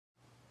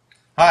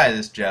Hi,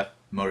 this is Jeff,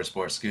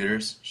 Motorsport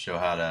Scooters. Show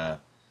how to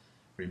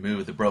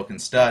remove the broken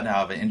stud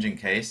out of an engine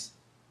case.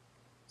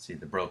 See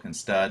the broken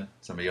stud,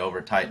 somebody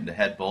over tightened the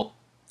head bolt.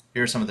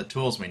 Here are some of the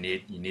tools we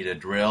need. You need a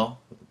drill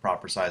with the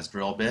proper size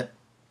drill bit,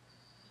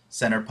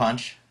 center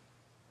punch,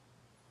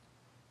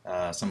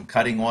 some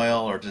cutting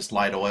oil or just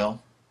light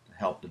oil to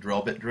help the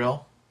drill bit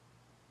drill.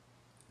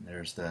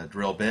 There's the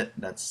drill bit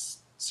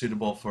that's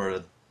suitable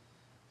for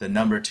the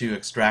number 2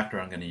 extractor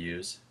I'm going to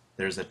use.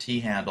 There's a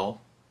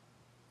T-handle,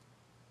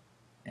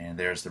 and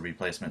there's the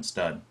replacement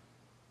stud.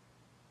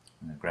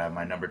 I'm going to grab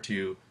my number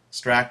 2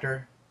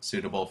 extractor,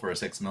 suitable for a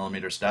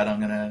 6mm stud I'm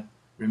going to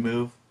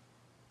remove.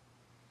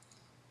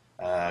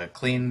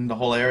 Clean the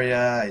whole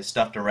area. I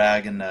stuffed a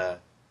rag in the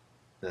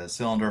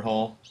cylinder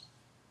hole.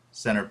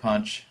 Center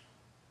punch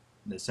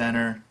in the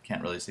center.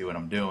 Can't really see what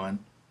I'm doing.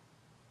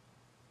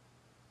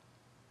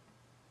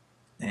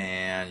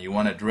 And you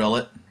want to drill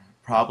it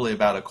probably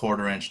about a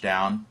 1/4 inch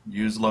down.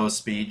 Use low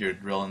speed. You're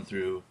drilling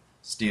through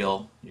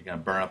steel. You're going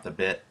to burn up the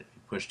bit. If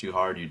you push too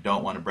hard, you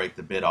don't want to break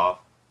the bit off.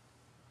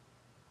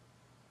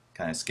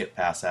 Kind of skip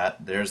past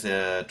that. There's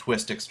a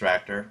twist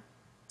extractor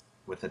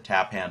with a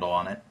tap handle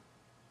on it.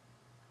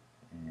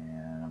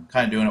 And I'm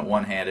kind of doing it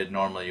one-handed.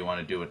 Normally you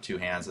want to do it with 2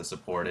 hands to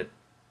support it.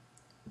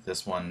 But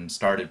this one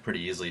started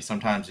pretty easily.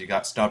 Sometimes you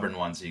got stubborn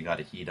ones that you got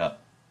to heat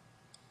up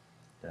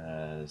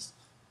to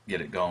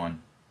get it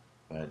going.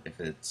 But if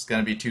it's going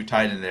to be too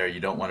tight in there,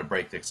 you don't want to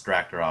break the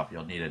extractor off.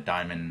 You'll need a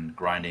diamond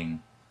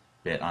grinding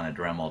bit on a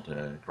Dremel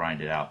to grind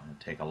it out. It'll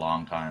take a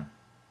long time.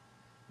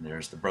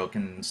 There's the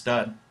broken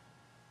stud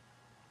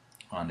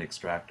on the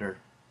extractor.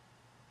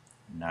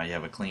 Now you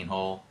have a clean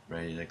hole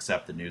ready to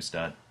accept the new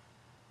stud.